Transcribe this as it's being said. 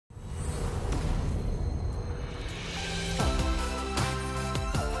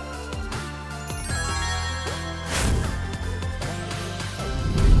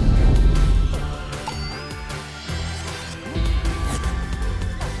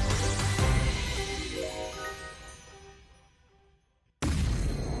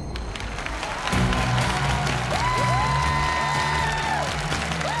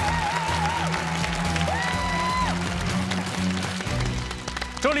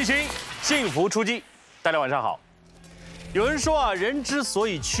里寻幸福出击，大家晚上好。有人说啊，人之所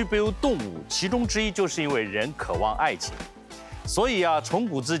以区别于动物，其中之一就是因为人渴望爱情。所以啊，从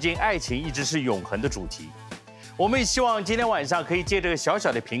古至今，爱情一直是永恒的主题。我们也希望今天晚上可以借这个小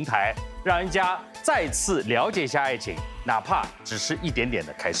小的平台，让人家再次了解一下爱情，哪怕只是一点点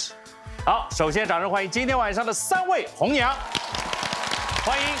的开始。好，首先掌声欢迎今天晚上的3位红娘，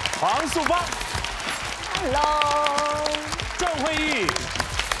欢迎黄素芳 ，Hello， 郑慧玉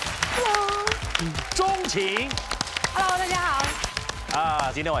 ，Hello， 钟情 ，Hello， 大家好。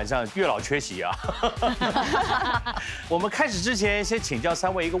啊，今天晚上月老缺席啊。我们开始之前，先请教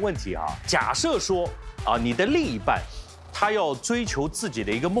3位一个问题啊。假设说啊，你的另一半他要追求自己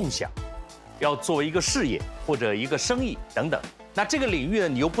的一个梦想，要作为一个事业或者一个生意等等，那这个领域呢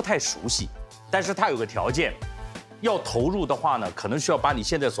你又不太熟悉，但是他有个条件，要投入的话呢，可能需要把你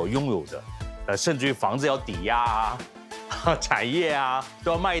现在所拥有的，甚至于房子要抵押啊，产业啊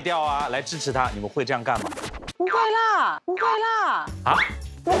都要卖掉啊，来支持他，你们会这样干吗？不会啦，不会啦。啊？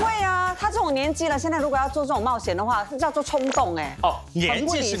不会啊，他这种年纪了，现在如果要做这种冒险的话，叫做冲动哎。哦，年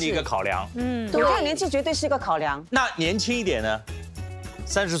纪是你一个考量。对，这个年纪绝对是一个考量。那年轻一点呢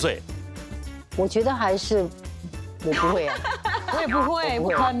？30岁。我觉得还是我不会啊，我也不会，不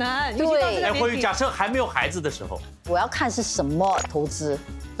可能。对，哎，慧玉，假设还没有孩子的时候，我要看是什么投资。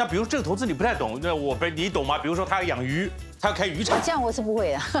那比如这个投资你不太懂，那你懂吗？比如说他要养鱼，他要开渔场，这样我是不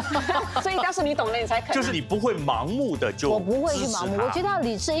会的。所以当时你懂了，你才肯。就是你不会盲目的就我不会去盲目，我觉得要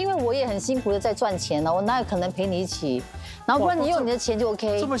理智，因为我也很辛苦的在赚钱了，我哪有可能陪你一起？然后不然你用你的钱就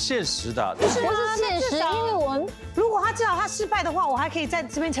OK。这么现实的？不是现实，因为我们如果他知道他失败的话，我还可以在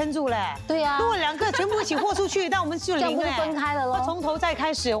这边撑住嘞。对呀。如果2个全部一起豁出去，那我们就零了，分开了咯，从头再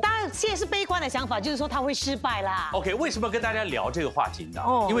开始。当然，现在是悲观的想法，就是说他会失败啦。OK， 为什么跟大家聊这个话题呢？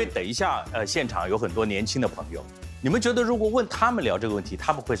因为等一下现场有很多年轻的朋友。你们觉得如果问他们聊这个问题，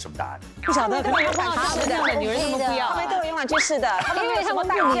他们会什么答案？不晓得，可能有勇敢是的，女人怎么不要？他们都有勇敢去试的，因为他们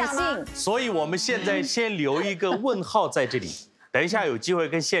不理性。所以我们现在先留一个问号在这里，等一下有机会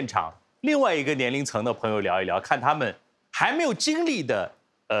跟现场另外一个年龄层的朋友聊一聊，看他们还没有经历的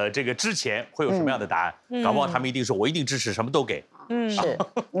这个之前会有什么样的答案。搞不好他们一定说我一定支持，什么都给。是，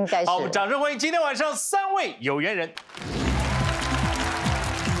应该是。好，我们掌声欢迎今天晚上3位有缘人。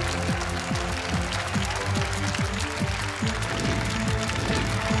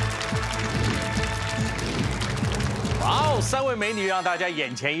哇哦，3位美女让大家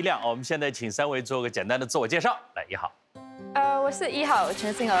眼前一亮。我们现在请3位做个简单的自我介绍。来，1号。我是1号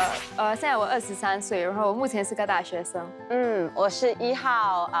陈杏儿，现在我23岁，然后我目前是个大学生。我是1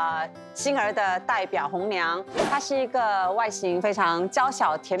号星儿的代表红娘，她是一个外形非常娇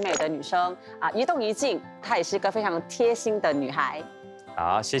小甜美的女生啊，一动一静，她也是一个非常贴心的女孩。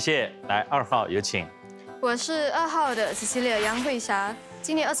好，谢谢。来，2号有请。我是2号的西西里杨慧霞，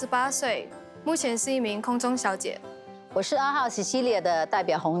今年28岁，目前是一名空中小姐。我是2号西西里的代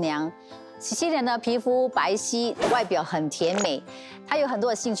表红娘，西西里呢皮肤白皙，外表很甜美，她有很多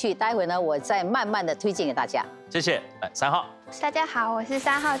的兴趣，待会呢我再慢慢的推荐给大家。谢谢。来，3号。大家好，我是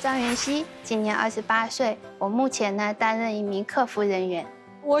3号张元熙，今年28岁，我目前呢担任一名客服人员。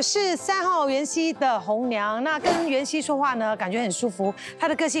我是3号元熙的红娘，那跟元熙说话呢，感觉很舒服，她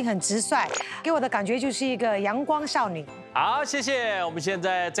的个性很直率，给我的感觉就是一个阳光少女。好，谢谢。我们现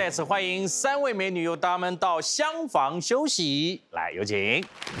在再次欢迎3位美女，由她们到厢房休息。来，有请。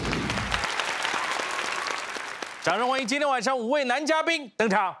掌声欢迎今天晚上5位男嘉宾登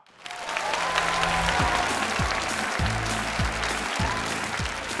场。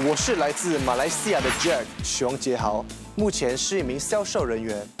我是来自马来西亚的 Jack 熊杰豪，目前是一名销售人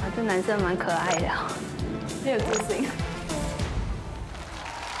员。这男生蛮可爱的，很有自信。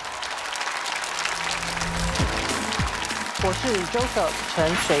我是 Joseph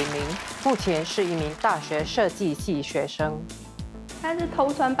陈水明，目前是一名大学设计系学生。他是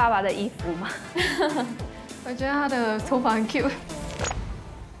偷穿爸爸的衣服吗？我觉得他的头发很 cute。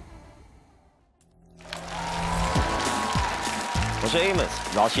我是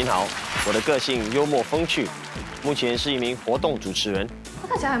Amos 饶新豪，我的个性幽默风趣，目前是一名活动主持人。他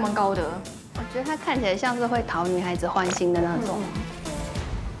看起来还蛮高的，我觉得他看起来像是会讨女孩子欢心的那种。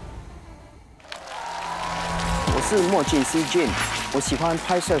我是墨镜 C Jin， 我喜欢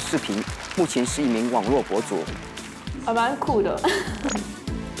拍摄视频，目前是一名网络博主。还蛮酷的，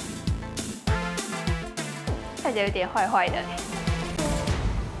看起来有点坏坏的。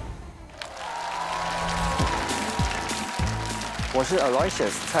我是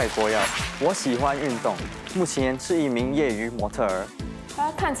Aloysius 蔡国耀，我喜欢运动，目前是一名业余模特儿。他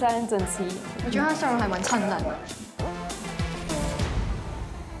看起来很整齐，我觉得他笑容还蛮灿烂的。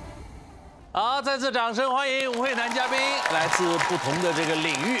好，再次掌声欢迎5位男嘉宾，来自不同的这个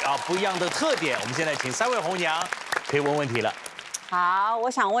领域啊，不一样的特点。我们现在请3位红娘可以问问题了。好，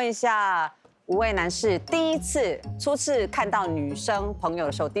我想问一下5位男士，初次看到女生朋友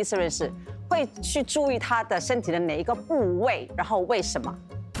的时候，第一次认识，会去注意她的身体的哪一个部位，然后为什么？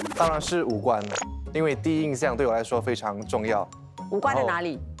当然是五官，因为第一印象对我来说非常重要。五官在哪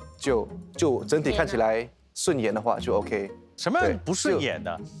里？就整体看起来顺眼的话就 OK。什么样不顺眼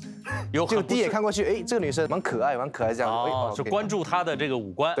的？就第一眼看过去，哎，这个女生蛮可爱这样。哦，就关注她的这个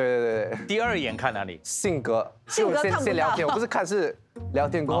五官。对。第二眼看哪里？性格。性格看不到。先聊天，我不是看是聊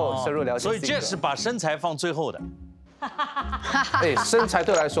天过后深入了解。所以这是把身材放最后的。对，身材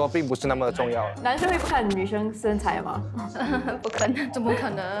对我来说并不是那么的重要。男生会不看女生身材吗？不可能，怎么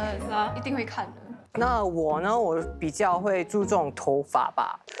可能？是啊，一定会看的。那我呢？我比较会注重头发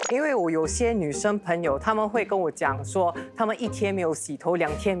吧，因为我有些女生朋友，她们会跟我讲说，她们1天没有洗头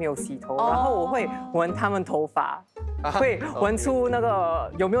，2天没有洗头，然后我会闻她们头发，会闻出那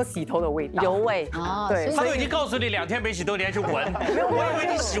个有没有洗头的味道，油味。哦，对，他都已经告诉你2天没洗头，你还去闻？我以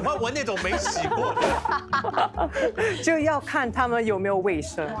为你喜欢闻那种没洗过的。就要看她们有没有卫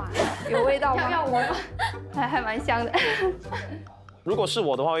生。有味道吗？要闻，还蛮香的。如果是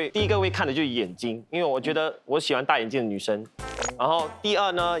我的话，第一个会看的就是眼睛，因为我觉得我喜欢大眼睛的女生。然后第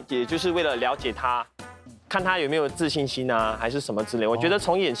二呢，也就是为了了解她，看她有没有自信心啊，还是什么之类。我觉得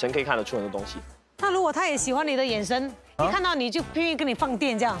从眼神可以看得出很多东西。那如果他也喜欢你的眼神，一看到你就拼命跟你放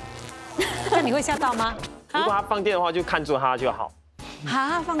电这样，那你会吓到吗？如果他放电的话，就看住他就好。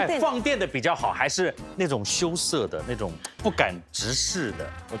啊，放电的比较好，还是那种羞涩的那种不敢直视的？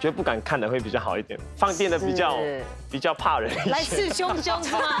我觉得不敢看的会比较好一点，放电的比较怕人。来势汹汹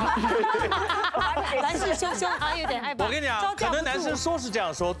是吗？来势汹汹，他有点害怕。我跟你讲，可能男生说是这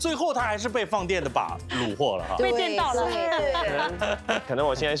样说，最后他还是被放电的把虏获了哈。被电到了。可能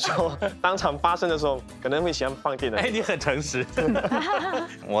我现在说当场发生的时候，可能会喜欢放电的。哎，你很诚实。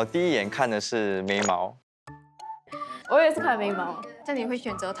我第一眼看的是眉毛。我也是看眉毛。那你会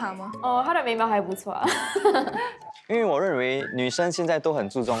选择他吗？哦，他的眉毛还不错啊。因为我认为女生现在都很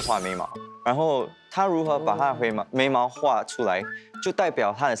注重画眉毛，然后她如何把她的眉毛画出来，就代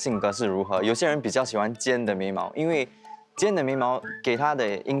表她的性格是如何。有些人比较喜欢尖的眉毛，因为尖的眉毛给她的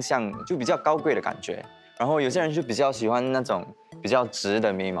印象就比较高贵的感觉。然后有些人就比较喜欢那种比较直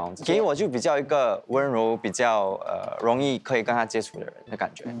的眉毛，给我就比较一个温柔、比较容易可以跟他接触的人的感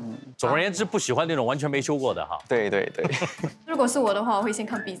觉。总而言之，不喜欢那种完全没修过的哈。对。如果是我的话，我会先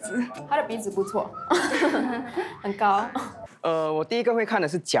看鼻子，他的鼻子不错，很高。我第一个会看的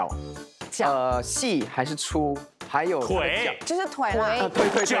是脚，细还是粗，还有腿，就是腿啦。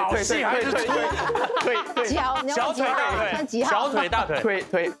腿，脚细还是粗？腿，小腿，小腿大腿，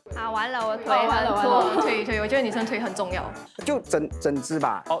腿。啊，完了，我腿完了，粗。腿，我觉得女生腿很重要。就整只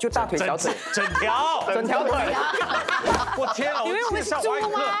吧，就大腿、小腿，整条腿。我天啊！以为我们是猪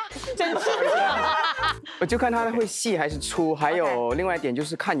吗？整只。我就看它会细还是粗，还有另外一点就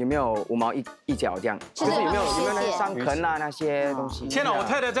是看有没有5毛一角这样，就是有没有那些伤痕啊那些东西。天哪！我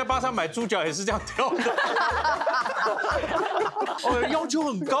太太在巴萨买猪脚也是这样挑的。哦，要求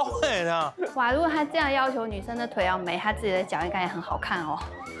很高哎，那。哇，如果他这样要求女生的腿要美，他自己的脚应该也很好看哦。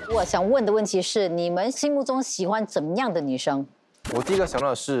我想问的问题是，你们心目中喜欢怎么样的女生？我第一个想到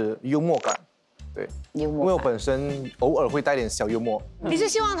的是幽默感，对，幽默感。因为我本身偶尔会带点小幽默。你是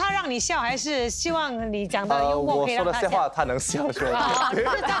希望他让你笑，还是希望你讲的幽默可以让他笑？我说的笑话他能笑出来。就是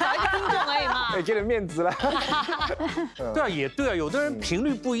找一个听众而已嘛。给点面子了。对啊，也对啊，有的人频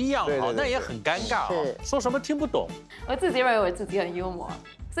率不一样哈，那也很尴尬啊，说什么听不懂。我自己认为我自己很幽默，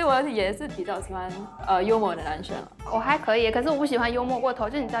所以我也是比较喜欢幽默的男生。我还可以，可是我不喜欢幽默过头。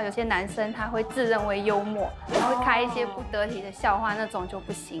就你知道，有些男生他会自认为幽默，他会开一些不得体的笑话，那种就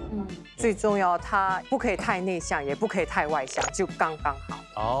不行。最重要，他不可以太内向，也不可以太外向，就刚刚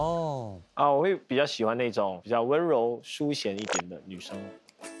好。哦。我会比较喜欢那种比较温柔、淑贤一点的女生，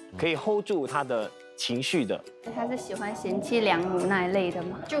可以 hold 住她的情绪的。他是喜欢贤妻良母那一类的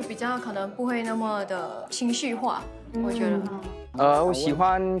吗？就比较可能不会那么的情绪化，我觉得。我喜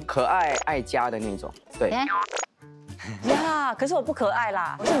欢可爱爱家的那种，对。呀，可是我不可爱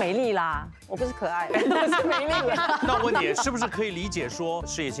啦，我是美丽啦，我不是可爱，我是美丽。那我问你，是不是可以理解说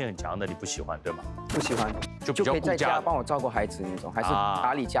事业心很强的你不喜欢，对吗？不喜欢，就比较可以在家顾家帮我照顾孩子那种，还是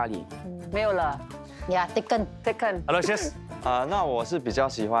打理家里。没有了。呀，taken。Hello， Yes。那我是比较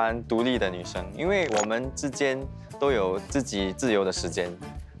喜欢独立的女生，因为我们之间都有自己自由的时间，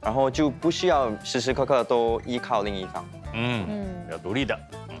然后就不需要时时刻刻都依靠另一方。比较独立的。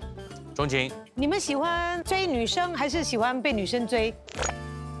钟情，你们喜欢追女生还是喜欢被女生追？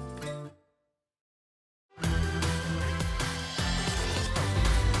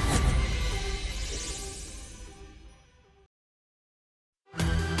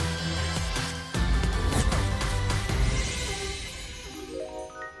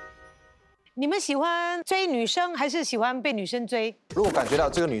你们喜欢追女生还是喜欢被女生追？如果感觉到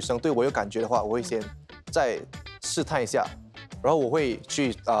这个女生对我有感觉的话，我会先再试探一下，然后我会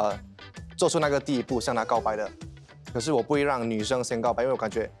去做出那个第一步向她告白的。可是我不会让女生先告白，因为我感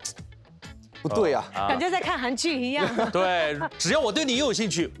觉不对啊，感觉在看韩剧一样。对，只要我对你有兴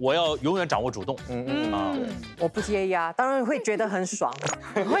趣，我要永远掌握主动。我不介意啊，当然会觉得很爽。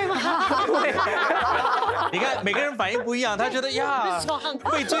会吗？会。你看每个人反应不一样，他觉得呀，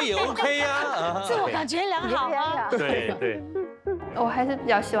被追也 OK 呀，自我感觉良好啊。对对。我还是比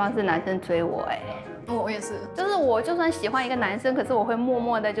较希望是男生追我我也是，就是我就算喜欢一个男生，可是我会默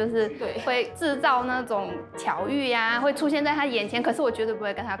默的，就是会制造那种巧遇呀，会出现在他眼前，可是我绝对不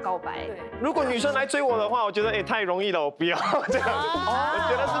会跟他告白。对，如果女生来追我的话，我觉得太容易了，我不要这样。我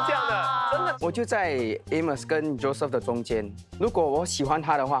觉得是这样的，真的。我就在 Amos 跟 Joseph 的中间，如果我喜欢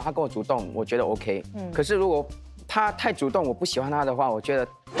他的话，他跟我主动，我觉得 OK。可是如果他太主动，我不喜欢他的话，我觉得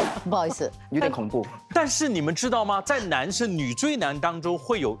不好意思，有点恐怖。但是你们知道吗？在男生女追男当中，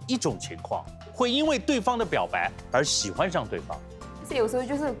会有一种情况，会因为对方的表白而喜欢上对方。是有时候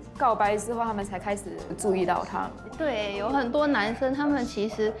就是告白之后，他们才开始注意到他。对，有很多男生，他们其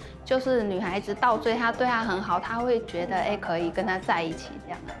实就是女孩子倒追他，对他很好，他会觉得可以跟他在一起这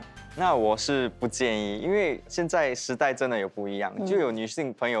样。那我是不建议，因为现在时代真的有不一样，就有女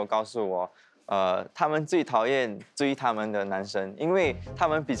性朋友告诉我。他们最讨厌追他们的男生，因为他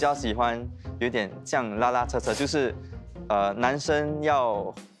们比较喜欢有点像拉拉扯扯，就是男生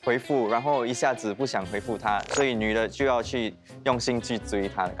要回复，然后一下子不想回复他，所以女的就要去用心去追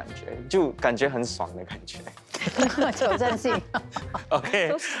他的感觉，就感觉很爽的感觉。挑战性。OK，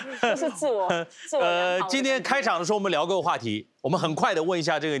 都是自我。今天开场的时候我们聊个话题，我们很快的问一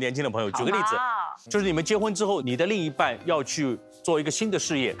下这个年轻的朋友，举个例子，就是你们结婚之后，你的另一半要去做一个新的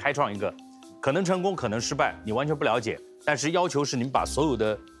事业，开创一个。可能成功，可能失败，你完全不了解。但是要求是你们把所有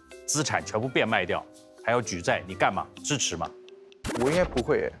的资产全部变卖掉，还要举债，你干嘛？支持吗？我应该不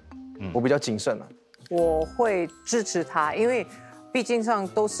会，我比较谨慎啊。我会支持他，因为毕竟上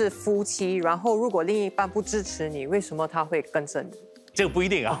都是夫妻，然后如果另一半不支持你，为什么他会跟着你？这个不一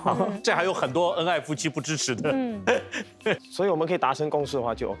定啊，这还有很多恩爱夫妻不支持的。所以我们可以达成共识的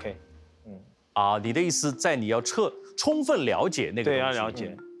话就 OK。你的意思在你要充分了解那个东西，对，要了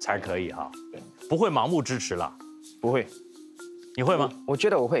解。才可以哈，不会盲目支持了，不会，你会吗？我觉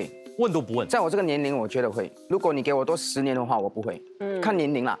得我会，问都不问。在我这个年龄，我觉得会。如果你给我多10年的话，我不会。看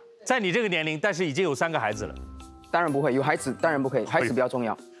年龄啦。在你这个年龄，但是已经有3个孩子了，当然不会。有孩子当然不可以，孩子比较重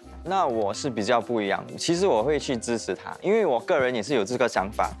要。那我是比较不一样，其实我会去支持他，因为我个人也是有这个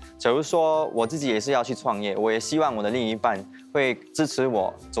想法。假如说我自己也是要去创业，我也希望我的另一半会支持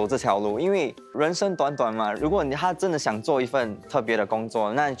我走这条路，因为人生短短嘛，如果他真的想做一份特别的工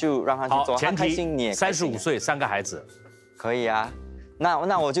作，那就让他去做，他开心你也开心。35岁3个孩子，可以啊。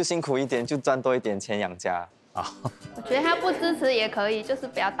那我就辛苦一点，就赚多一点钱养家。我觉得他不支持也可以，就是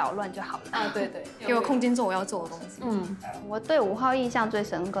不要捣乱就好了。对，给我空间做我要做的东西。我对5号印象最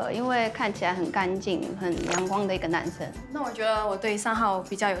深刻，因为看起来很干净、很阳光的一个男生。那我觉得我对3号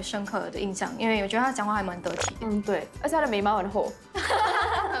比较有深刻的印象，因为我觉得他讲话还蛮得体。对，而且他的眉毛很厚，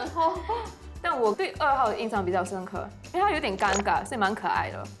很厚。但我对2号的印象比较深刻，因为他有点尴尬，所以蛮可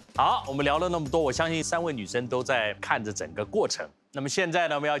爱的。好，我们聊了那么多，我相信3位女生都在看着整个过程。那么现在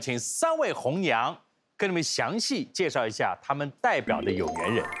呢，我们要请3位红娘。跟你们详细介绍一下他们代表的有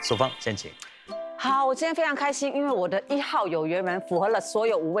缘人。淑芳先请。好，我今天非常开心，因为我的1号有缘人符合了所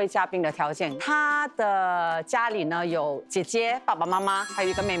有5位嘉宾的条件。他的家里呢有姐姐、爸爸妈妈，还有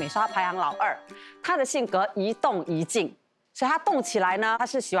一个妹妹，说他排行老2。他的性格一动一静，所以他动起来呢，他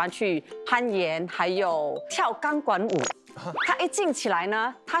是喜欢去攀岩，还有跳钢管舞。他一静起来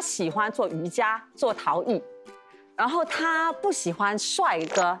呢，他喜欢做瑜伽、做陶艺，然后他不喜欢帅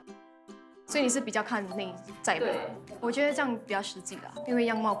哥。所以你是比较看内在的，我觉得这样比较实际啦，因为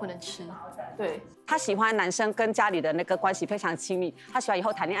样貌不能吃。对，他喜欢男生跟家里的那个关系非常亲密，他喜欢以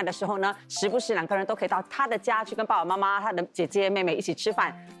后谈恋爱的时候呢，时不时2个人都可以到他的家去跟爸爸妈妈、他的姐姐妹妹一起吃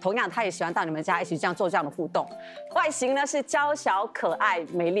饭。同样，他也喜欢到你们家一起这样做这样的互动。外形呢是娇小可爱、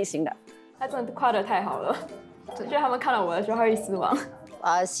美丽型的。他真的夸得太好了，觉得他们看到我的时候会失望。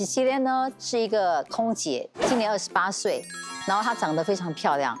喜西莲呢是一个空姐，今年28岁，然后她长得非常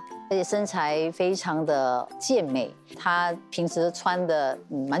漂亮。而且身材非常的健美，她平时穿的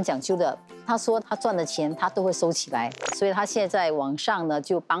蛮讲究的。她说她赚的钱她都会收起来，所以她现在在网上呢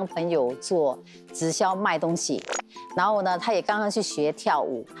就帮朋友做直销卖东西。然后呢，她也刚刚去学跳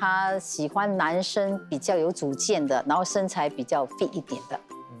舞。她喜欢男生比较有主见的，然后身材比较 fit 一点的。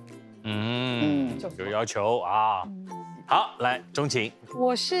有要求啊。好，来钟情，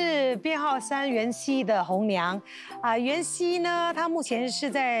我是编号3袁熙的红娘，袁熙呢，她目前是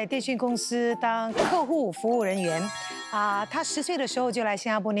在电讯公司当客户服务人员，她10岁的时候就来新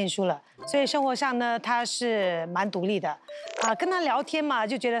加坡念书了，所以生活上呢，她是蛮独立的，跟她聊天嘛，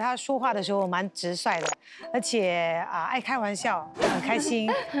就觉得她说话的时候蛮直率的，而且爱开玩笑，很开心，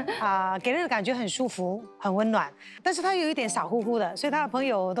给人的感觉很舒服，很温暖，但是她有一点傻乎乎的，所以她的朋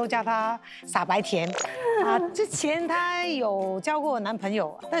友都叫她傻白甜，之前她有交过男朋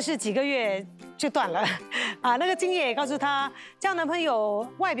友，但是几个月就断了，那个经验也告诉她，交男朋友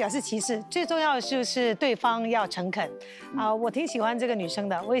外表是其次，最重要的就是对方要诚恳，我挺喜欢这个女生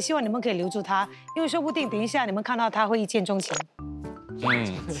的，我也希望你们可以留住她，因为说不定等一下你们看到她会一见钟情。好，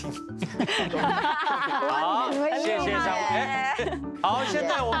谢谢3位。好，现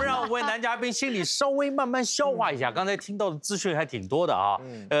在我们让我们男嘉宾心里稍微慢慢消化一下，刚才听到的资讯还挺多的啊。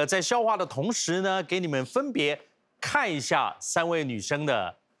在消化的同时呢，给你们分别看一下3位女生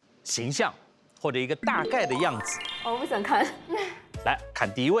的形象或者一个大概的样子。我不想看。来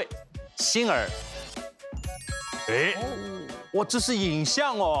看第一位，欣儿。哎，哇，这是影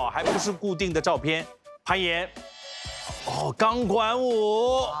像哦，还不是固定的照片。攀岩。哦，钢管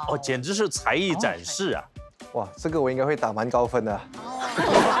舞，哦，简直是才艺展示啊！哇，这个我应该会打蛮高分的。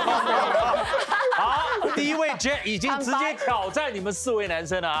好，第一位 Jet 已经直接挑战你们4位男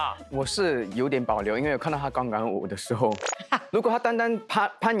生了啊！我是有点保留，因为我看到他钢管舞的时候，如果他单单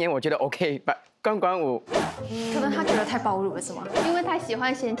攀岩，我觉得 OK， 钢管舞，可能他觉得太暴露了，是吗？因为他喜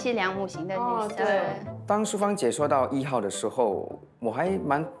欢贤妻良母型的女生。对。当淑芳姐说到1号的时候，我还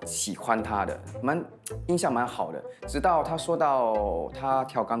蛮喜欢她的，印象蛮好的。直到她说到她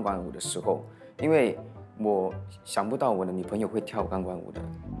跳钢管舞的时候，因为我想不到我的女朋友会跳钢管舞的。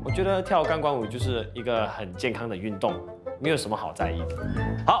我觉得跳钢管舞就是一个很健康的运动，没有什么好在意的。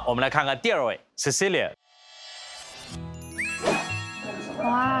好，我们来看看第2位 Cecilia。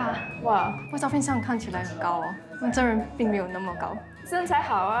哇，我照片上看起来很高哦，但真人并没有那么高，身材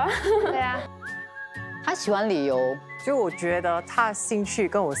好啊。对啊。他喜欢旅游，就我觉得他兴趣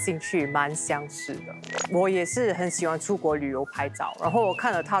跟我兴趣蛮相似的。我也是很喜欢出国旅游拍照，然后我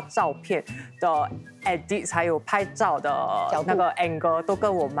看了他照片的 edit， 还有拍照的那个 angle 都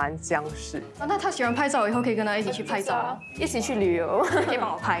跟我蛮相似。那他喜欢拍照，以后可以跟他一起去拍照啊，一起去旅游，可以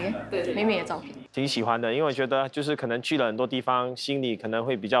帮我拍美美的照片。挺喜欢的，因为我觉得就是可能去了很多地方，心里可能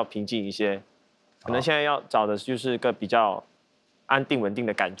会比较平静一些。可能现在要找的就是个比较安定稳定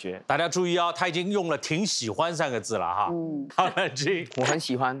的感觉。大家注意啊，他已经用了"挺喜欢"3个字了哈。好，冷静。我很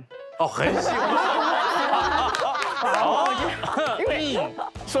喜欢。哦，很喜欢。因为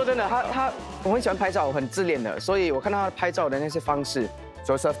说真的，我很喜欢拍照，我很自恋的，所以我看到他拍照的那些方式。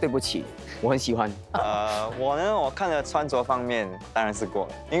Joseph， 对不起，我很喜欢。我呢，我看了穿着方面当然是过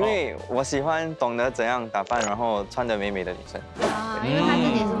了，因为我喜欢懂得怎样打扮，然后穿得美美的女生。因为他自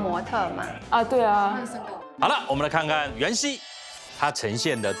己是模特嘛。对啊。好了，我们来看看袁熙，他呈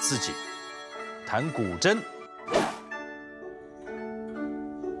现的自己，弹古筝。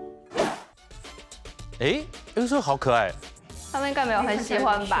哎，这个好可爱。他们应该没有很喜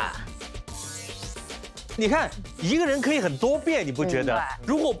欢吧？你看，一个人可以很多变，你不觉得？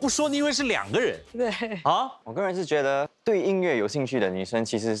如果不说，你以为是2个人。对。啊，我个人是觉得，对音乐有兴趣的女生，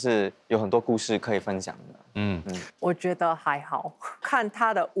其实是有很多故事可以分享的。我觉得还好，看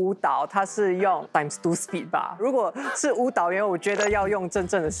她的舞蹈，她是用 ×2 speed 吧。如果是舞蹈员，我觉得要用真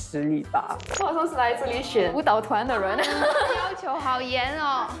正的实力吧。我好像是来这里选舞蹈团的人，要求好严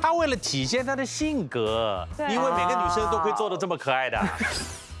哦。他为了体现他的性格，因为每个女生都可以做得这么可爱的。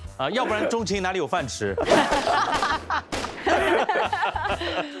要不然钟情哪里有饭吃？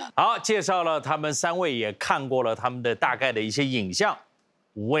好，介绍了他们3位，也看过了他们的大概的一些影像。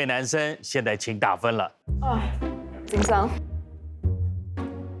5位男生现在请打分了。紧张。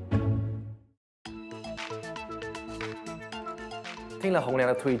听了红娘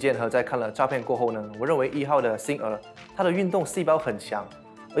的推荐和再看了照片过后呢，我认为1号的欣儿，她的运动细胞很强，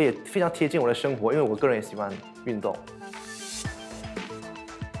而且非常贴近我的生活，因为我个人也喜欢运动。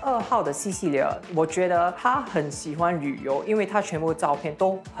2号的西西里尔，我觉得他很喜欢旅游，因为他全部照片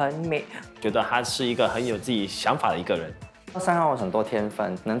都很美。觉得他是一个很有自己想法的一个人。3号很多天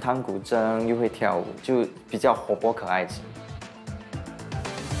分，能弹古筝又会跳舞，就比较活泼可爱型。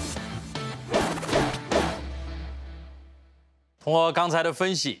通过刚才的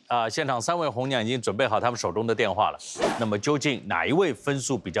分析现场3位红娘已经准备好他们手中的电话了。那么究竟哪一位分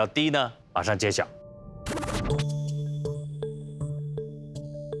数比较低呢？马上揭晓。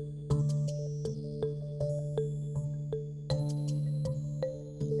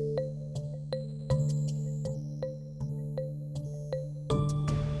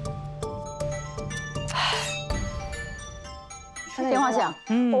电话响。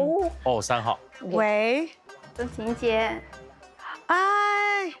哦，3号。喂，钟晴姐。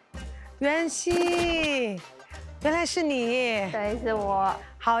哎，袁熙，原来是你。对，是我。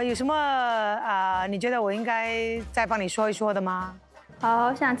好，有什么你觉得我应该再帮你说一说的吗？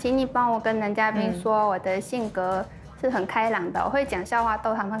好，想请你帮我跟男嘉宾说，我的性格是很开朗的，我会讲笑话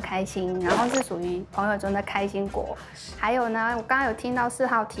逗他们开心，然后是属于朋友中的开心果。还有呢，我刚刚有听到4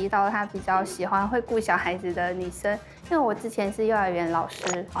号提到他比较喜欢会顾小孩子的女生，因为我之前是幼儿园老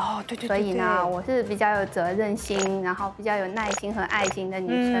师哦，对，所以呢，我是比较有责任心，然后比较有耐心和爱心的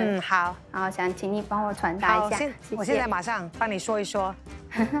女生。好，然后想请你帮我传达一下。我现在马上帮你说一说。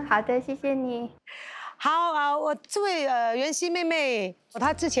好的，谢谢你。好啊，我这位袁熙妹妹，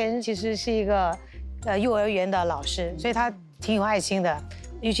她之前其实是一个幼儿园的老师，所以她挺有爱心的。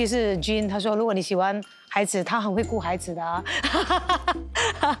尤其是君，她说如果你喜欢孩子，她很会顾孩子的啊。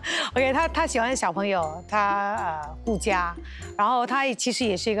OK， 她喜欢小朋友，她顾家，然后她其实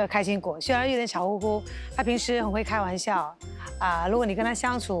也是一个开心果，虽然有点小乎乎，她平时很会开玩笑如果你跟她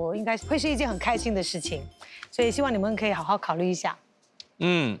相处，应该会是一件很开心的事情，所以希望你们可以好好考虑一下。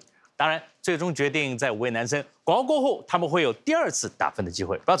当然，最终决定在5位男生广告过后，他们会有第2次打分的机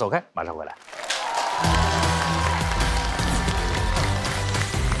会。不要走开，马上回来。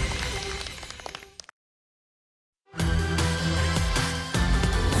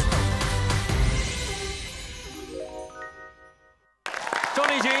众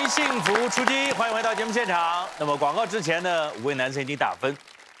里寻幸福出击，欢迎回到节目现场。那么广告之前呢，5位男生已经打分，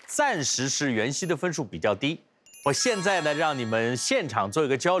暂时是袁熙的分数比较低。我现在呢，让你们现场做一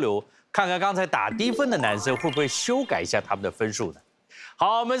个交流，看看刚才打低分的男生会不会修改一下他们的分数呢？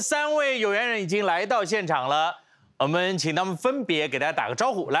好，我们3位有缘人已经来到现场了，我们请他们分别给大家打个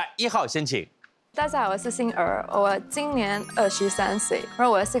招呼。来，1号先请。大家好，我是星儿，我今年23岁，然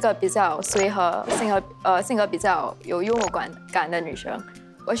后我是一个比较随和、性格比较有幽默感的女生，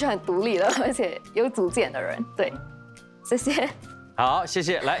我是很独立的，而且有主见的人。对，谢谢。好，谢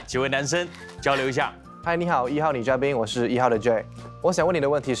谢。来，几位男生交流一下。嗨，你好，1号女嘉宾，我是1号的 J。我想问你的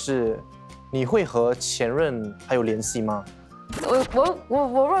问题是，你会和前任还有联系吗？我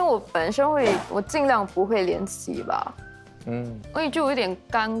认为我本身我尽量不会联系吧。因为就有点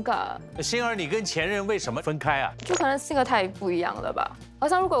尴尬。星儿，你跟前任为什么分开啊？就可能性格太不一样了吧。好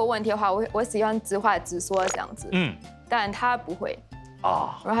像如果有问题的话，我喜欢直话直说这样子。但他不会。然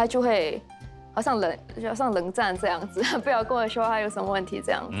后他就会。好像冷战这样子，不要跟我说他有什么问题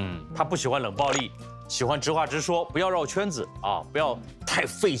这样子。他不喜欢冷暴力，喜欢直话直说，不要绕圈子不要太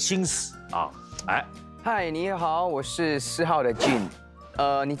费心思嗨，你好，我是4号的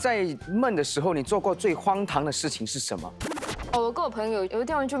Jin。你在闷的时候，你做过最荒唐的事情是什么？我跟我朋友有一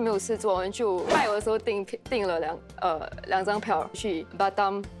天就没有事做，我们就拜我的时候订了2张票去巴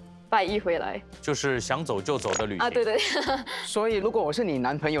丹。拜一回来，就是想走就走的旅行对。所以如果我是你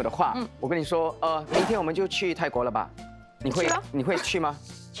男朋友的话，我跟你说，明天我们就去泰国了吧？你会去吗？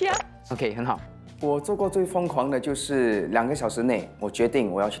去啊。OK， 很好。我做过最疯狂的就是2个小时内，我决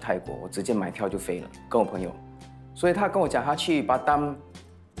定我要去泰国，我直接买票就飞了，跟我朋友。所以他跟我讲他去巴丹，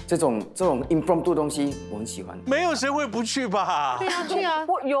这种 impromptu 东西我很喜欢。没有谁会不去吧？对啊，去啊。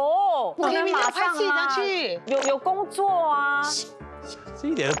不能马上去，有工作啊。这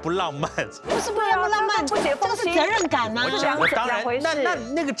一点都不浪漫，不是不浪漫，不解风情，责任感啊，当然，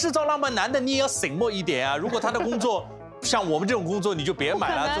那个制造浪漫男的你也要醒目一点啊。如果他的工作像我们这种工作，你就别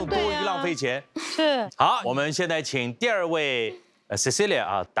买了，这种多余浪费钱。是。好，我们现在请第2位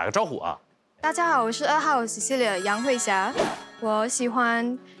Cecilia 打个招呼啊。大家好，我是2号 Cecilia 杨慧霞，我喜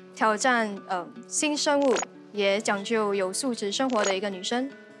欢挑战新生物，也讲究有素质生活的一个女生。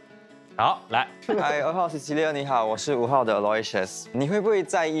好，来。嗨，2号Cecilia，你好，我是5号的 Aloysius。你会不会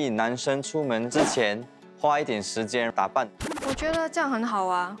在意男生出门之前花一点时间打扮？我觉得这样很好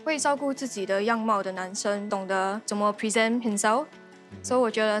啊，会照顾自己的样貌的男生，懂得怎么 present himself，所以我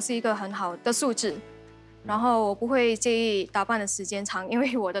觉得是一个很好的素质。然后我不会介意打扮的时间长，因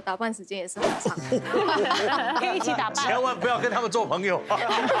为我的打扮时间也是很长。可以一起打扮。千万不要跟他们做朋友。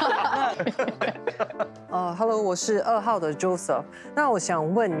Hello， 我是2号的 Joseph。那我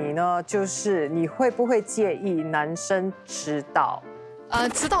想问你呢，就是你会不会介意男生迟到？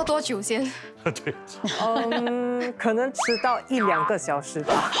迟到多久先？对。可能迟到1-2个小时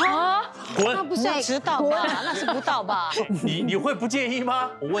吧。滚！那不是迟到吧？那是不到吧？你会不介意吗？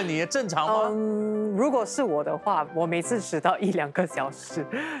我问你，正常吗？如果是我的话，我每次迟到1-2个小时，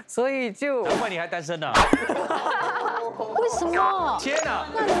所以就……难怪你还单身呢。为什么？天哪！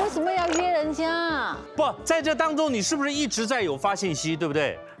那你为什么要约人家？不在这当中，你是不是一直在有发信息，对不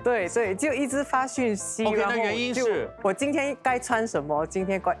对？对，就一直发讯息。OK， 那原因是我今天该穿什么？今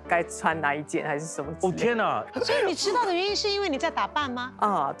天该穿哪一件还是什么？哦天哪！所以你迟到的原因是因为你在打扮吗？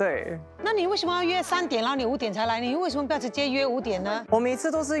啊，对。那你为什么要约3点，然后你5点才来？你为什么不要直接约5点呢？我每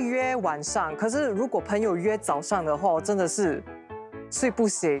次都是约晚上，可是如果朋友约早上的话，我真的是睡不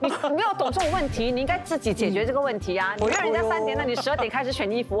醒。你没有懂这种问题，你应该自己解决这个问题啊！你约人家3点，那你12点开始选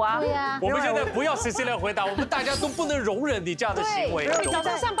衣服啊？对呀。我们现在不要Cecilia回答，我们大家都不能容忍你这样的行为。你早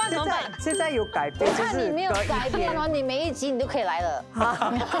上上班怎么办？现在有改变，看你没有改变了，你每一集你都可以来了。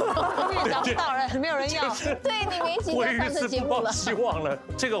找不到人，没有人要。对你每一集都上这节目了。希望了。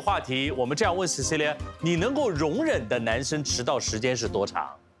这个话题我们这样问Cecilia，你能够容忍的男生迟到时间是多长？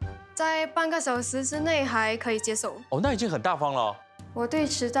在半个小时之内还可以接受。哦，那已经很大方了。我对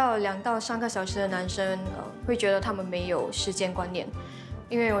迟到2到3个小时的男生，会觉得他们没有时间观念，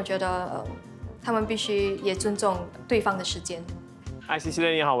因为我觉得他们必须也尊重对方的时间。嗨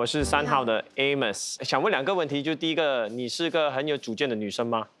，Cecilia你好，我是3号的 Amos， 想问2个问题，就第一个，你是个很有主见的女生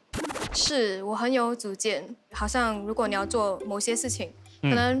吗？是我很有主见，好像如果你要做某些事情，可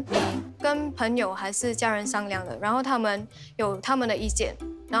能你跟朋友还是家人商量了，然后他们有他们的意见，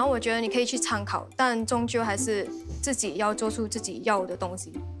然后我觉得你可以去参考，但终究还是自己要做出自己要的东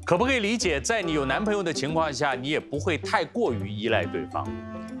西。可不可以理解，在你有男朋友的情况下，你也不会太过于依赖对方？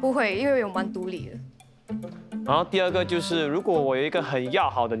不会，因为我蛮独立的。然后第二个就是，如果我有一个很要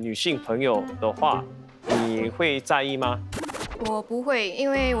好的女性朋友的话，你会在意吗？我不会，因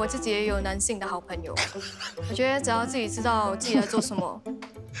为我自己也有男性的好朋友。我觉得只要自己知道自己在做什么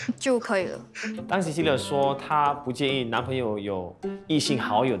就可以了。当Cecilia说她不介意男朋友有异性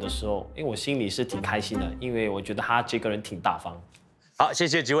好友的时候，因为我心里是挺开心的，因为我觉得她这个人挺大方。好，谢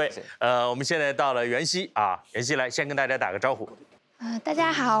谢几位。我们现在到了袁熙啊，袁熙来先跟大家打个招呼。大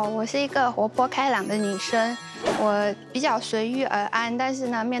家好，我是一个活泼开朗的女生，我比较随遇而安，但是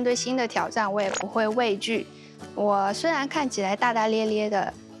呢，面对新的挑战，我也不会畏惧。我虽然看起来大大咧咧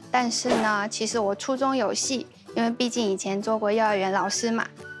的，但是呢，其实我初中有戏，因为毕竟以前做过幼儿园老师嘛。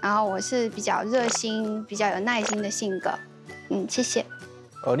然后我是比较热心、比较有耐心的性格。谢谢。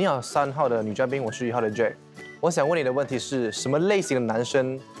你好，3号的女嘉宾，我是1号的 Jack。我想问你的问题是什么类型的男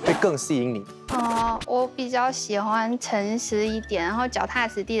生会更吸引你？我比较喜欢诚实一点，然后脚踏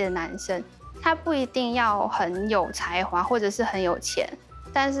实地的男生。他不一定要很有才华，或者是很有钱，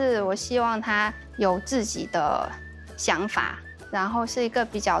但是我希望他有自己的想法，然后是一个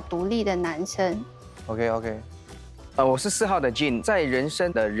比较独立的男生。OK。我是4号的 Jean， 在人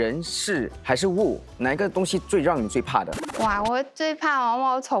生的人事还是物，哪一个东西最让你最怕的？哇，我最怕毛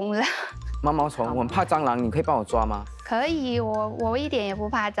毛虫了。毛毛虫，我很怕蟑螂，你可以帮我抓吗？可以，我一点也不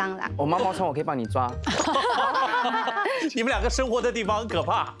怕蟑螂。毛毛虫我可以帮你抓。你们2个生活的地方很可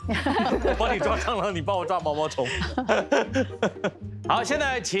怕，我帮你抓蟑螂，你帮我抓毛毛虫。好，现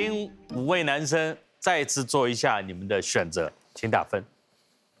在请5位男生再次做一下你们的选择，请打分。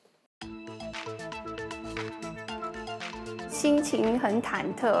心情很忐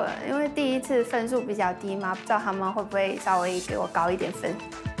忑，因为第一次分数比较低嘛，不知道他们会不会稍微给我高一点分。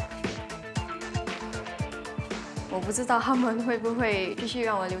我不知道他们会不会继续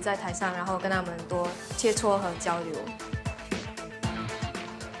让我留在台上，然后跟他们多切磋和交流。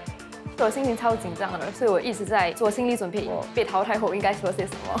我心情超紧张的，所以我一直在做心理准备，我被淘汰后应该说些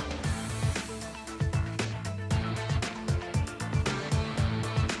什么。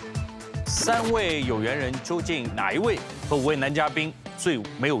3位有缘人究竟哪一位和5位男嘉宾最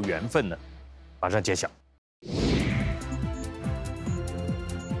没有缘分呢？马上揭晓。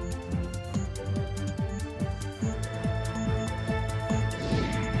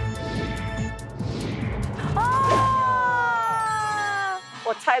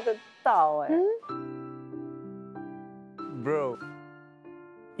我猜得到哎。Bro，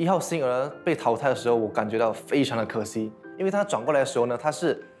 1号星儿被淘汰的时候，我感觉到非常的可惜，因为他转过来的时候呢，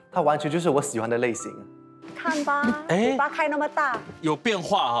他完全就是我喜欢的类型。看吧，嘴巴开那么大，有变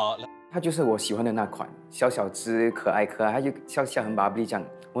化哈。他就是我喜欢的那款，小小只，可爱，他就笑笑很 bubbly 这样，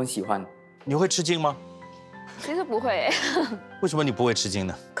我很喜欢。你会吃惊吗？其实不会。为什么你不会吃惊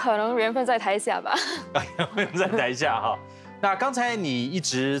呢？可能缘分在台下吧。缘分在台下哈。那刚才你一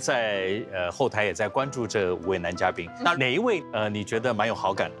直在后台也在关注这5位男嘉宾，那哪一位你觉得蛮有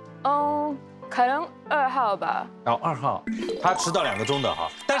好感的？可能2号吧。2号，他迟到2个钟的哈，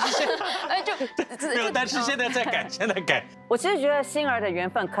但是但是现在在改，现在改。我其实觉得星儿的缘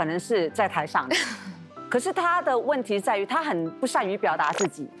分可能是在台上的，可是他的问题在于他很不善于表达自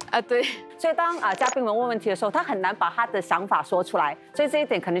己啊，对。所以当嘉宾们问问题的时候，他很难把他的想法说出来，所以这一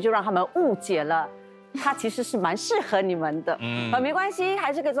点可能就让他们误解了他其实是蛮适合你们的。没关系，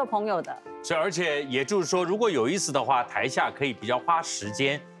还是可以做朋友的。所以而且也就是说，如果有意思的话，台下可以比较花时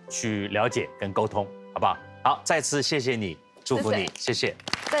间去了解跟沟通，好不好？好，再次谢谢你，祝福你，谢谢。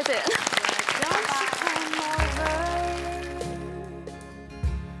谢谢。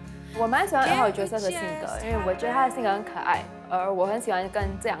我蛮喜欢2号角色的性格，因为我觉得他的性格很可爱，而我很喜欢跟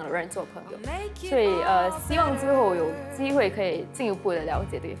这样的人做朋友，所以希望之后有机会可以进一步的了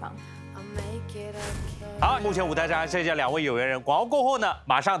解对方。好，目前舞台上剩下2位有缘人，广告过后呢，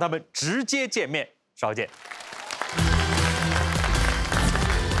马上他们直接见面，稍见。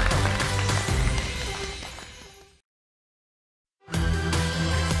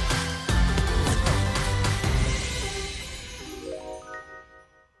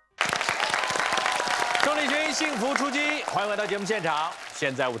幸福出击，欢迎回到节目现场。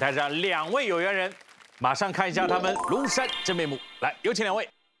现在舞台上2位有缘人，马上看一下他们庐山真面目。来，有请2位。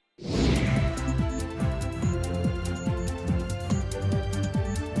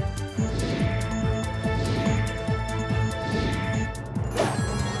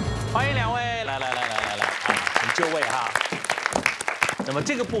欢迎2位，来，请就位哈。那么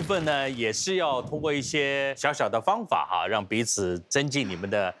这个部分呢，也是要通过一些小小的方法哈，让彼此增进你们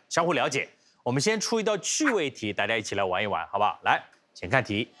的相互了解。我们先出一道趣味题，大家一起来玩一玩，好不好？来，请看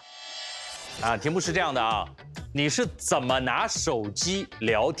题。题目是这样的啊，你是怎么拿手机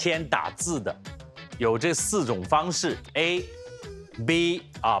聊天打字的？有这4种方式 ：A、B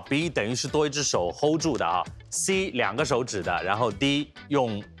B 等于是多一只手 hold 住的啊 ；C 2个手指的，然后 D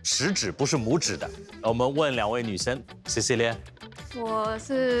用食指不是拇指的。我们问2位女生 ，Cecilia， 我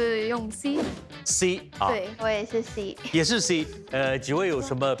是用 C。C 对，我也是 C， 也是 C。几位有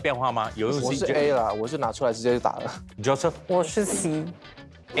什么变化吗？有用 C？ 我是 A 啦，我是拿出来直接就打了。你就说我是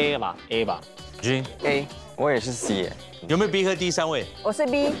C，A 吧。君 A， 我也是 C 耶。有没有 B 和 D 3位？我是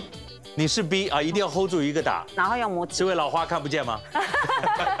B。你是 B 啊，一定要 hold 住一个打，然后用拇指。这位老花看不见吗？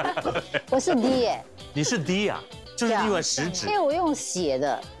我是 D 耶。你是 D 啊，就是用食指。因为我用写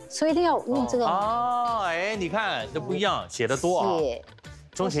的，所以一定要用这个。哦，哎，你看这不一样，写的多啊。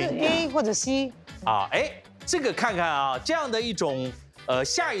钟情 A 或者 C。这个看看啊，这样的一种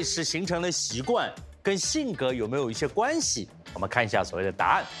下意识形成的习惯跟性格有没有一些关系？我们看一下所谓的答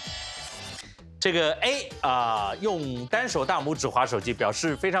案。这个 A 用单手大拇指滑手机，表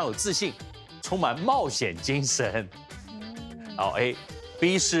示非常有自信，充满冒险精神。好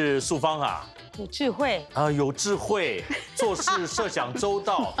A。B 是素芳啊，有智慧有智慧，做事设想周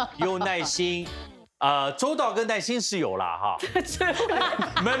到，有耐心。周到跟耐心是有啦哈。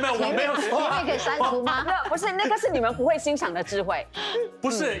没有，我没有说。前面可以删除吗？不是，那个是你们不会欣赏的智慧。不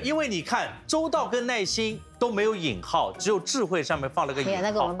是，因为你看周到跟耐心都没有引号，只有智慧上面放了个引号。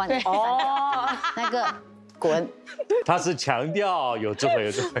那个我们帮你那个滚。他是强调有智慧，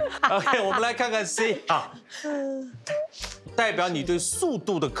有智慧。OK， 我们来看看 C 啊，代表你对速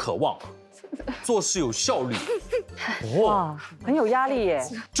度的渴望，做事有效率。哇，很有压力耶！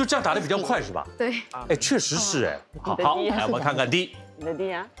就这样打得比较快是吧？对。确实是哎。好，来我们看看 D。你的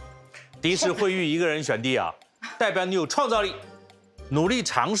D 啊 ？D 是慧玉一个人选 D 啊，代表你有创造力，努力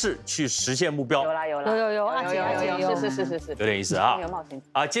尝试去实现目标。有，是，有点意思啊。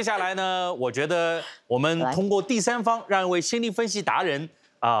接下来呢，我觉得我们通过第3方，让一位心理分析达人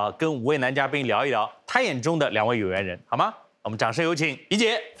跟5位男嘉宾聊一聊他眼中的2位有缘人，好吗？我们掌声有请怡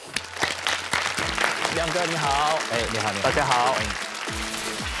姐。亮哥你好，你好，大家好。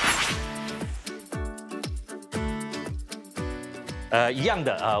一样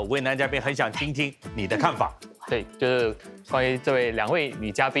的5位男嘉宾很想听听你的看法。对，就是关于这位2位女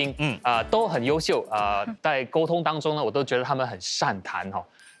嘉宾，都很优秀在沟通当中呢，我都觉得她们很善谈哈。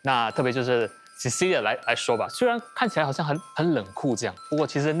那特别就是 Cecilia 来说吧，虽然看起来好像很冷酷这样，不过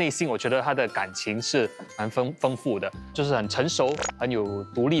其实内心我觉得她的感情是蛮丰富的，就是很成熟，很有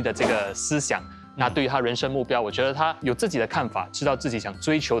独立的这个思想。那对于他人生目标，我觉得他有自己的看法，知道自己想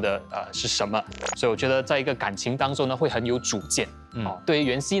追求的是什么，所以我觉得在一个感情当中呢，会很有主见。对于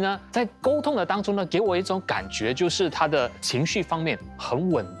袁熙呢，在沟通的当中呢，给我一种感觉，就是他的情绪方面很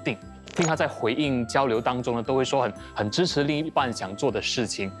稳定。听他在回应交流当中呢，都会说很支持另一半想做的事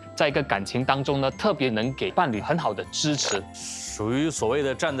情，在一个感情当中呢，特别能给伴侣很好的支持，属于所谓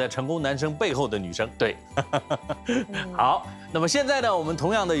的站在成功男生背后的女生。对，好，那么现在呢，我们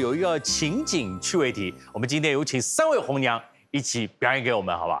同样的有一个情景趣味题，我们今天有请3位红娘一起表演给我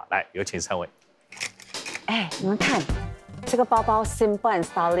们，好不好？来，有请3位。你们看。这个包包 simple and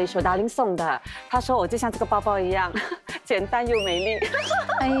stylish， 我达令送的。他说我就像这个包包一样，简单又美丽。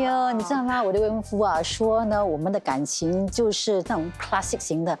哎呦，你知道吗？我的未婚夫啊说呢，我们的感情就是那种 classic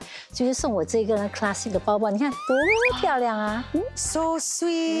型的，就是送我这个呢 classic 的包包，你看多漂亮啊！So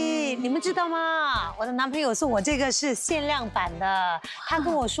sweet，你们知道吗？我的男朋友送我这个是限量版的，他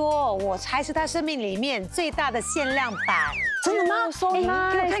跟我说我才是他生命里面最大的限量版。真的吗？说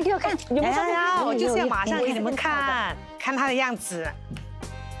吗？给我看，有没有照片？我就是要马上给你们看，看他的样子，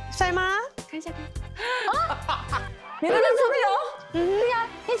帅吗？看一下。啊！你的照片有？对呀，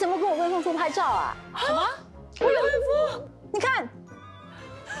你怎么跟我未婚夫拍照啊？什么？我未婚夫？你看，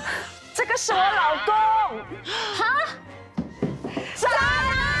这个是我老公。哈？渣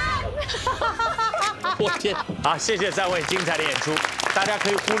男！我天！好，谢谢3位精彩的演出。大家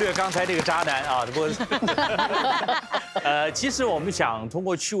可以忽略刚才那个渣男啊，不过，其实我们想通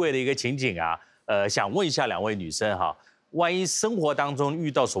过趣味的一个情景啊，想问一下2位女生哈，万一生活当中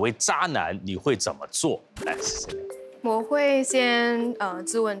遇到所谓渣男，你会怎么做？来，试试。我会先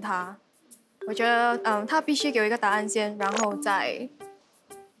质问他，我觉得他必须给我一个答案先，然后再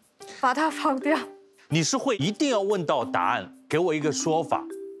把他放掉。你是会一定要问到答案，给我一个说法，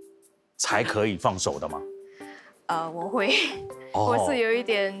才可以放手的吗？我会。我是有一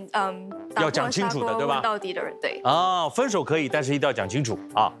点要讲清楚的，对吧？到底的人，对。啊，分手可以，但是一定要讲清楚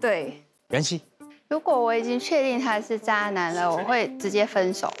啊。对。袁熙，如果我已经确定他是渣男了，我会直接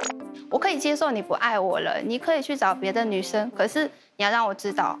分手。我可以接受你不爱我了，你可以去找别的女生，可是你要让我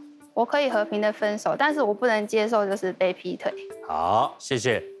知道，我可以和平的分手，但是我不能接受就是被劈腿。好，谢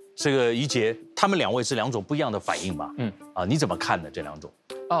谢。这个怡杰，他们2位是2种不一样的反应嘛？你怎么看呢？这2种？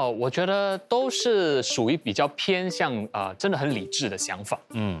我觉得都是属于比较偏向真的很理智的想法。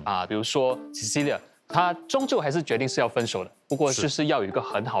比如说 Cecilia， 她终究还是决定是要分手的，不过就是要有一个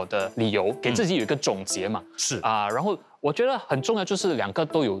很好的理由，给自己有一个总结嘛。是然后我觉得很重要就是2个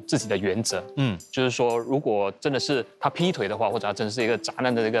都有自己的原则。就是说如果真的是他劈腿的话，或者他真的是一个渣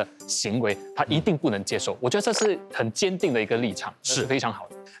男的一个行为，他一定不能接受。我觉得这是很坚定的一个立场，是非常好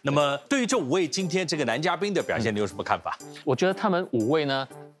的。那么对于这5位今天这个男嘉宾的表现，你有什么看法？我觉得他们5位呢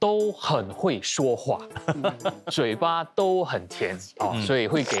都很会说话，嘴巴都很甜所以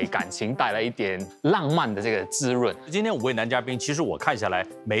会给感情带来一点浪漫的这个滋润。今天5位男嘉宾，其实我看下来，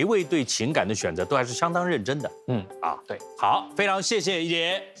每一位对情感的选择都还是相当认真的。对，好，非常谢谢怡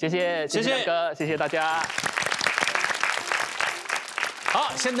杰，谢谢哥，谢谢大家。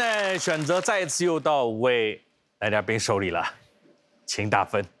好，现在选择再一次又到5位男嘉宾手里了。请打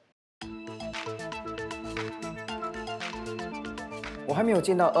分。我还没有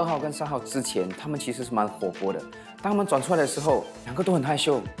见到2号跟3号之前，他们其实是蛮活泼的。当他们转出来的时候，2个都很害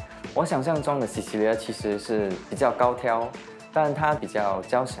羞。我想象中的Cecilia其实是比较高挑，但她比较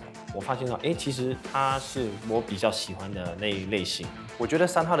娇小。我发现到，其实她是我比较喜欢的那一类型。我觉得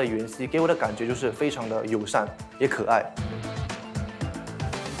3号的袁熙给我的感觉就是非常的友善，也可爱。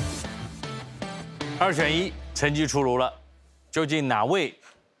2选1，成绩出炉了。究竟哪位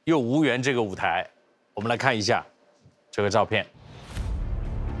又无缘这个舞台？我们来看一下这个照片。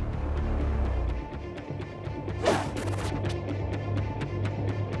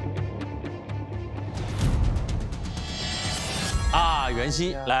袁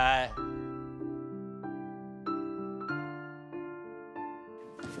熙来。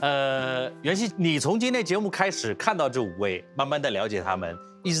袁熙，你从今天节目开始看到这5位，慢慢的了解他们，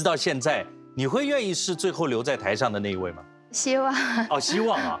一直到现在，你会愿意是最后留在台上的那一位吗？希望希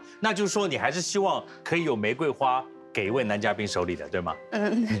望啊，那就是说你还是希望可以有玫瑰花给一位男嘉宾手里的，对吗？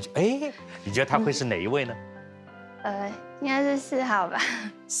你觉得他会是哪一位呢？应该是4号吧。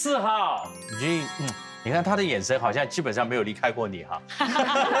4号，你看他的眼神好像基本上没有离开过你哈。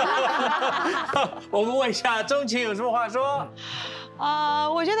我们问一下钟情有什么话说？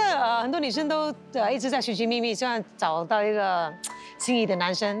我觉得很多女生都一直在寻寻觅觅，希望找到一个心仪的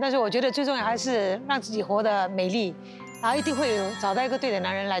男生，但是我觉得最重要还是让自己活得美丽。然后一定会找到一个对的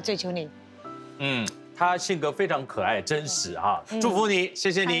男人来追求你。他性格非常可爱、真实哈，祝福你，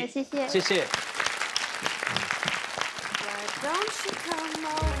谢谢你，谢谢，谢谢。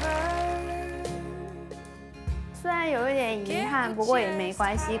虽然有一点遗憾，不过也没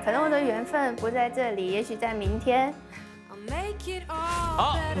关系，可能我的缘分不在这里，也许在明天。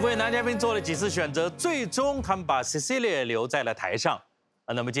好，5位男嘉宾做了几次选择，最终他们把 Cecilia 留在了台上。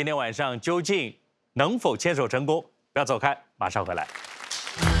那么今天晚上究竟能否牵手成功？不要走开，马上回来。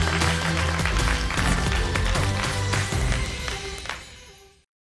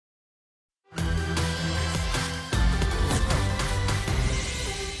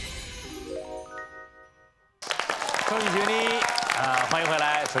恭喜你欢迎回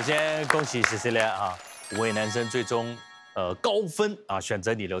来。首先恭喜 Cecilia 5位男生最终高分啊，选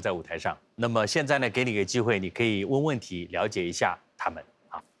择你留在舞台上。那么现在呢，给你个机会，你可以问问题，了解一下他们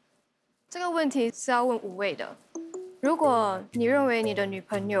啊。这个问题是要问5位的。如果你认为你的女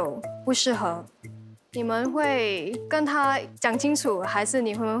朋友不适合，你们会跟她讲清楚，还是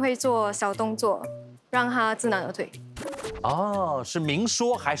你们会做小动作，让她知难而退？哦，是明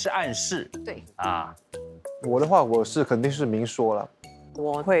说还是暗示？对啊，我的话，我是肯定是明说了。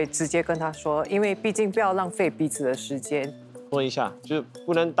我会直接跟他说，因为毕竟不要浪费彼此的时间。说一下，就是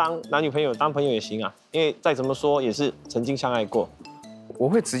不能当男女朋友，当朋友也行啊，因为再怎么说也是曾经相爱过。我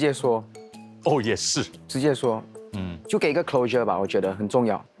会直接说，哦，也是直接说，就给一个 closure 吧，我觉得很重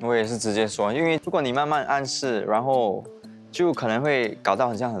要。我也是直接说，因为如果你慢慢暗示，然后就可能会搞到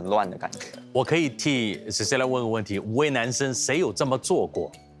很像很乱的感觉。我可以替谁来问个问题？5位男生谁有这么做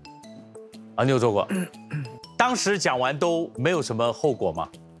过？啊，你有做过？当时讲完都没有什么后果吗？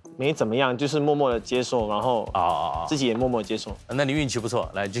没怎么样，就是默默的接受，然后自己也默默地接受。那你运气不错，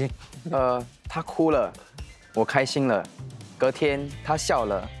来君。他哭了，我开心了；隔天他笑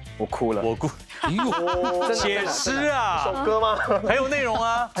了，我哭了。我哭，写诗啊，首歌吗？还有内容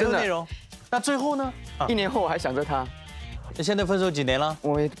啊，还有内容。那最后呢？1年后我还想着他。那现在分手几年了？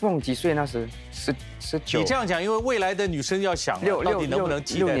我也不懂几岁，那时19。你这样讲，因为未来的女生要想到底能不能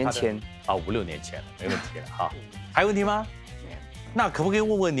替代她的。6年前啊，5、6年前没问题了哈。还有问题吗？那可不可以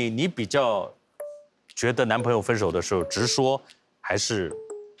问问你，你比较觉得男朋友分手的时候直说还是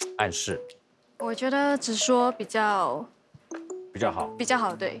暗示？我觉得直说比较好。比较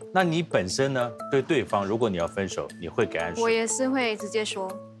好，对。那你本身呢？对对方，如果你要分手，你会给暗示？我也是会直接说，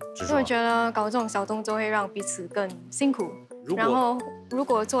因为我觉得搞这种小动作会让彼此更辛苦。然后如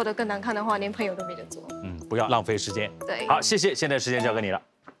果做得更难看的话，连朋友都没得做。不要浪费时间。对。好，谢谢。现在时间交给你了。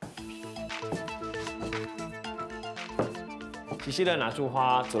西西的拿束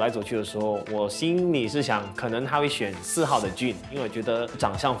花走来走去的时候，我心里是想，可能他会选4号的俊，因为我觉得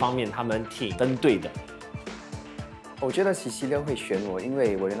长相方面他们挺登对的。我觉得西西会选我，因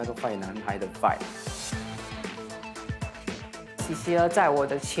为我有那个坏男孩的 vibe。西西在我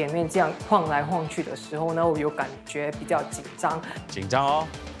的前面这样晃来晃去的时候呢，我有感觉比较紧张。紧张哦。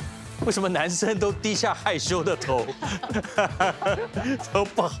为什么男生都低下害羞的头，都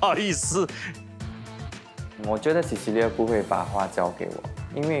不好意思？我觉得西西列不会把花交给我，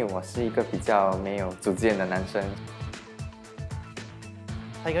因为我是一个比较没有主见的男生。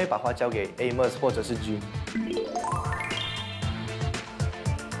他应该会把花交给 Amos 或者是 G。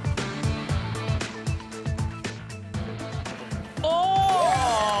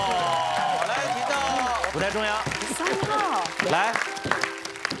来提到舞台中央3号，来。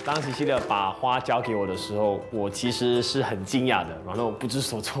当西西的把花交给我的时候，我其实是很惊讶的，然后不知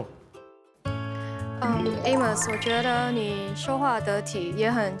所措。Amos， 我觉得你说话得体，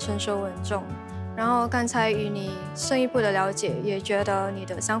也很成熟稳重。然后刚才与你深一步的了解，也觉得你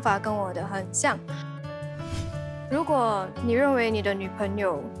的想法跟我的很像。如果你认为你的女朋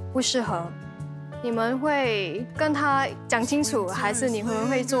友不适合，你们会跟她讲清楚，还是你们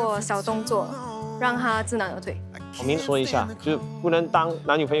会做小动作，让她知难而退？我明说一下，就是不能当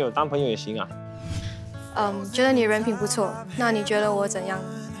男女朋友，当朋友也行啊。觉得你人品不错，那你觉得我怎样？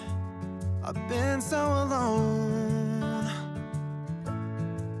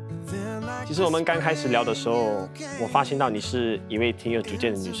其实我们刚开始聊的时候，我发现到你是一位挺有主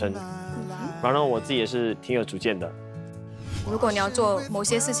见的女生，然后我自己也是挺有主见的。如果你要做某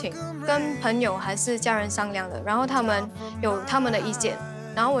些事情，跟朋友还是家人商量的，然后他们有他们的意见，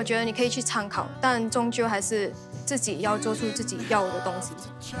然后我觉得你可以去参考，但终究还是自己要做出自己要的东西。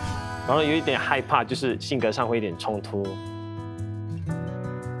然后有一点害怕，就是性格上会有点冲突。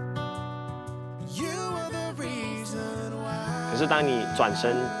可是当你转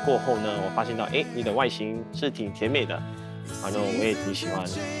身过后呢，我发现到，你的外形是挺甜美的，然后我也挺喜欢，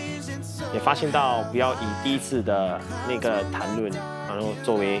也发现到不要以第一次的那个谈论，然后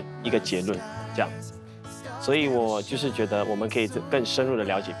作为一个结论，这样。所以我就是觉得我们可以更深入的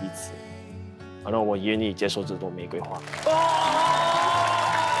了解彼此，然后我愿意接受这朵玫瑰花。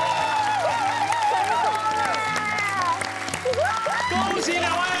恭喜2位，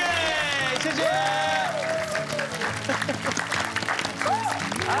谢谢。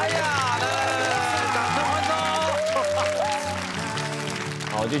哎呀，掌声欢送。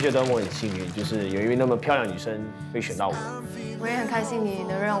好，我就觉得我很幸运，就是有一位那么漂亮的女生会选到我。我也很开心你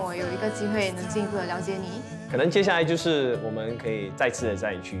能让我有一个机会能进一步的了解你。可能接下来就是我们可以再次的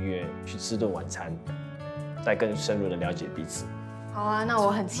再去约去吃顿晚餐，再更深入的了解彼此。好啊，那我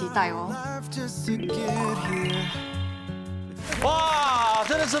很期待哦。哇！呀，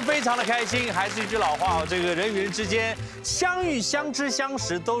真的是非常的开心。还是一句老话，这个人与人之间相遇、相知、相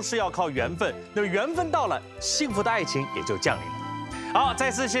识都是要靠缘分。那缘分到了，幸福的爱情也就降临了。好，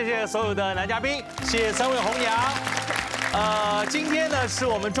再次谢谢所有的男嘉宾，谢谢3位红娘。今天呢是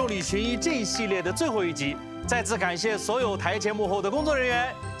我们众里寻一这一系列的最后一集，再次感谢所有台前幕后的工作人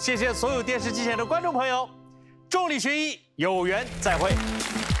员，谢谢所有电视机前的观众朋友。众里寻一，有缘再会。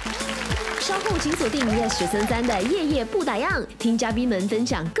稍后请锁定Yes933的夜夜不打烊，听嘉宾们分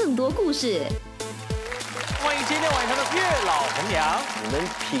享更多故事。欢迎今天晚上的月老红娘。你们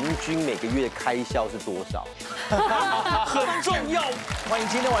平均每个月开销是多少？很重要。欢迎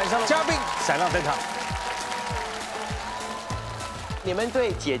今天晚上的嘉宾闪亮登场。你们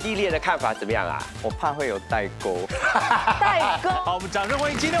对姐弟恋的看法怎么样啊？我怕会有代沟。代沟。好，我们掌声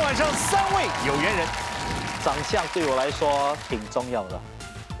欢迎今天晚上3位有缘人。长相对我来说挺重要的。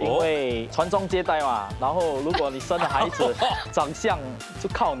因为传宗接代嘛，然后如果你生了孩子，长相就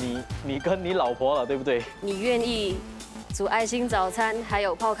靠你跟你老婆了，对不对？你愿意煮爱心早餐，还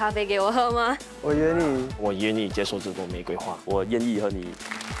有泡咖啡给我喝吗？我愿意，我愿意接受这朵玫瑰花，我愿意和你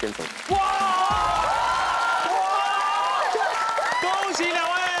牵手。哇！恭喜2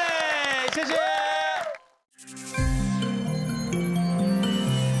位，谢谢。